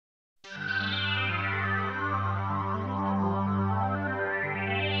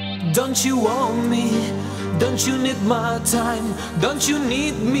Don't you want me? Don't you need my time? Don't you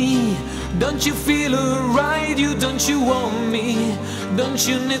need me? Don't you feel alright? Don't you want me? Don't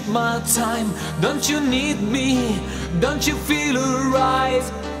you need my time? Don't you need me? Don't you feel alright?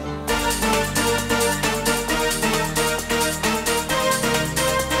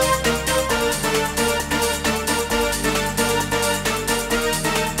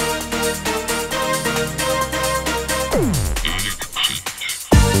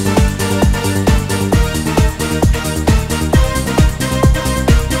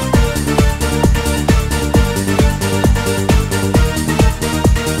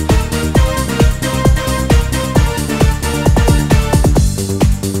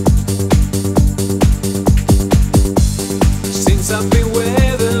 I've been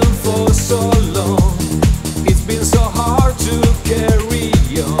waiting for so long. It's been so hard to carry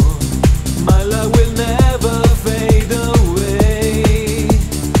on. My love will never fade away.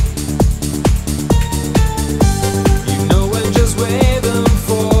 You know I'm just waiting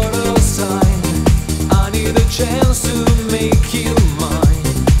for a sign. I need a chance to make you mine.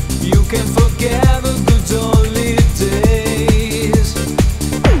 You can forget the good old days.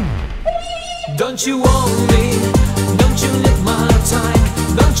 Don't you want me? Don't you need my time?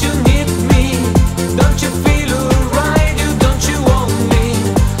 Don't you need me? Don't you feel alright? Don't you want me?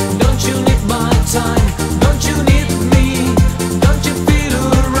 Don't you need my time? Don't you need me? Don't you feel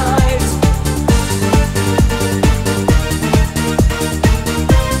alright?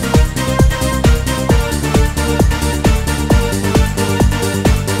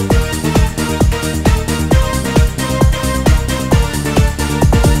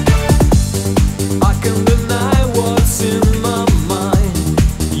 I can deny what's in my mind.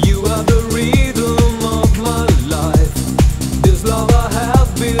 You are the rhythm of my life. This love I have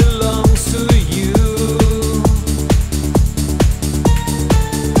belongs to you.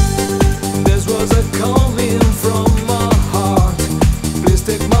 This was a coming from my heart. Please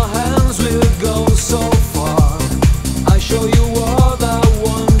take my hands, we'll go so far. I show you what I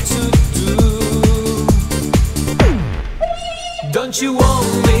want to do. Don't you want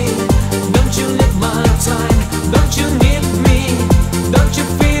me? Don't you need my time? Don't you need me? Don't you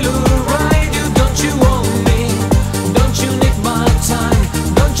feel alright? Don't you want me? Don't you need my time?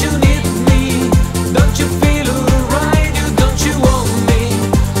 Don't you need me? Don't you feel alright? Don't you want me?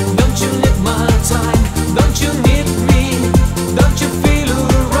 Don't you need my time? Don't you need me? Don't you feel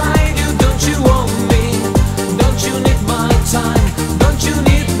alright? Don't you want me? Don't you need my time? Don't you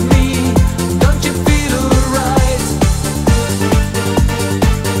need me? Don't you feel alright?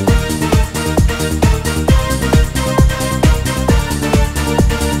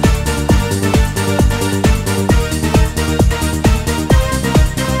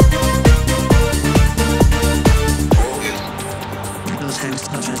 Those hands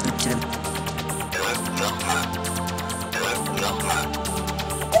touch as the tip.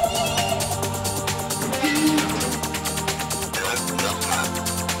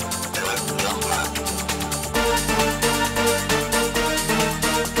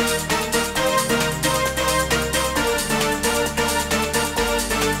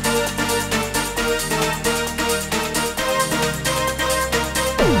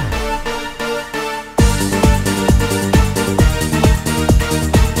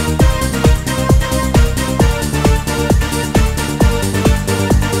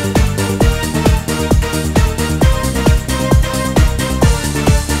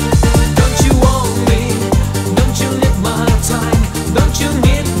 Don't you want me? Don't you need my time? Don't you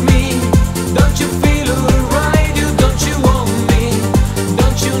need me? Don't you feel alright? Don't you want me?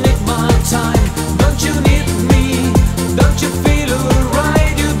 Don't you need my time? Don't you need me? Don't you feel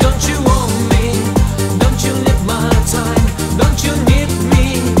alright? Don't you want me? Don't you need my time? Don't you need me?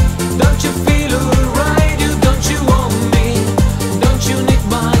 Don't you feel alright? Don't you want me? Don't you need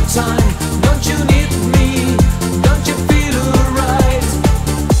my time? Don't you need me? Don't you feel alright?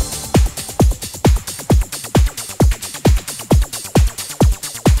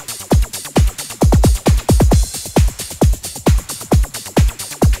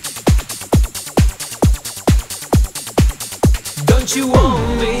 Don't you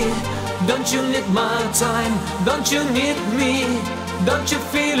want me? Don't you need my time? Don't you need me? Don't you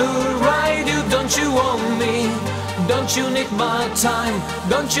feel alright? Don't you want me? Don't you need my time?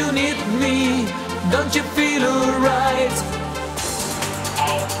 Don't you need me? Don't you feel alright?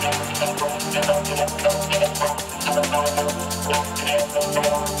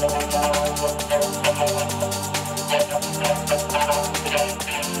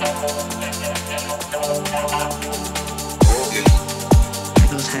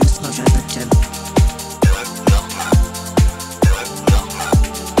 Those hands touch as the tip.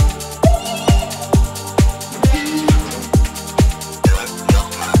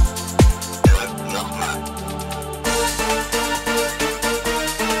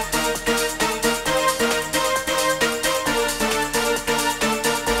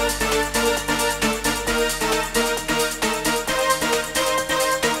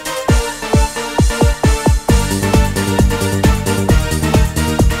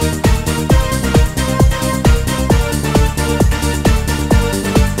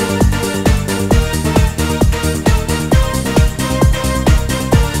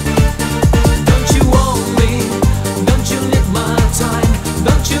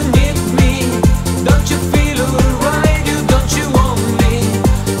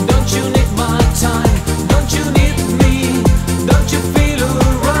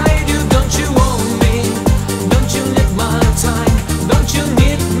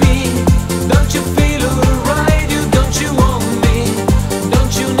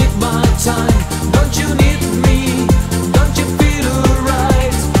 time? Don't you need me? Don't you feel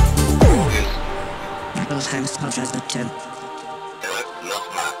alright? Those hands are just a tip.